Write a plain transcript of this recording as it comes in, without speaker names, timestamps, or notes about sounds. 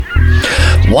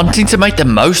Wanting to make the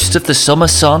most of the summer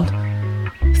sun?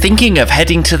 Thinking of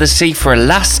heading to the sea for a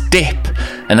last dip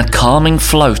and a calming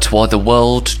float while the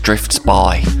world drifts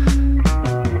by?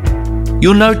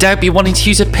 You'll no doubt be wanting to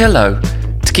use a pillow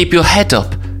to keep your head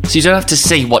up so you don't have to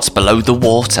see what's below the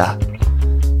water.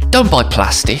 Don't buy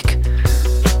plastic.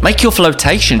 Make your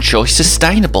flotation choice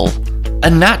sustainable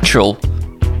and natural.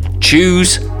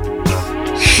 Choose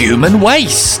human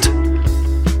waste.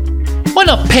 Why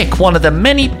not pick one of the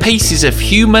many pieces of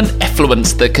human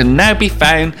effluence that can now be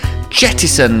found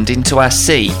jettisoned into our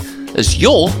sea as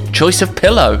your choice of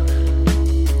pillow?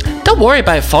 Don't worry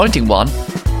about finding one.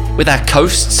 With our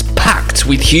coasts packed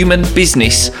with human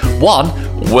business, one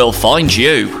will find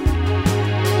you.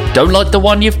 Don't like the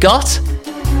one you've got?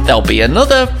 There'll be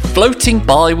another floating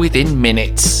by within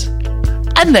minutes.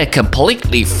 And they're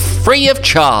completely free of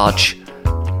charge.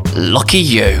 Lucky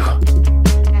you.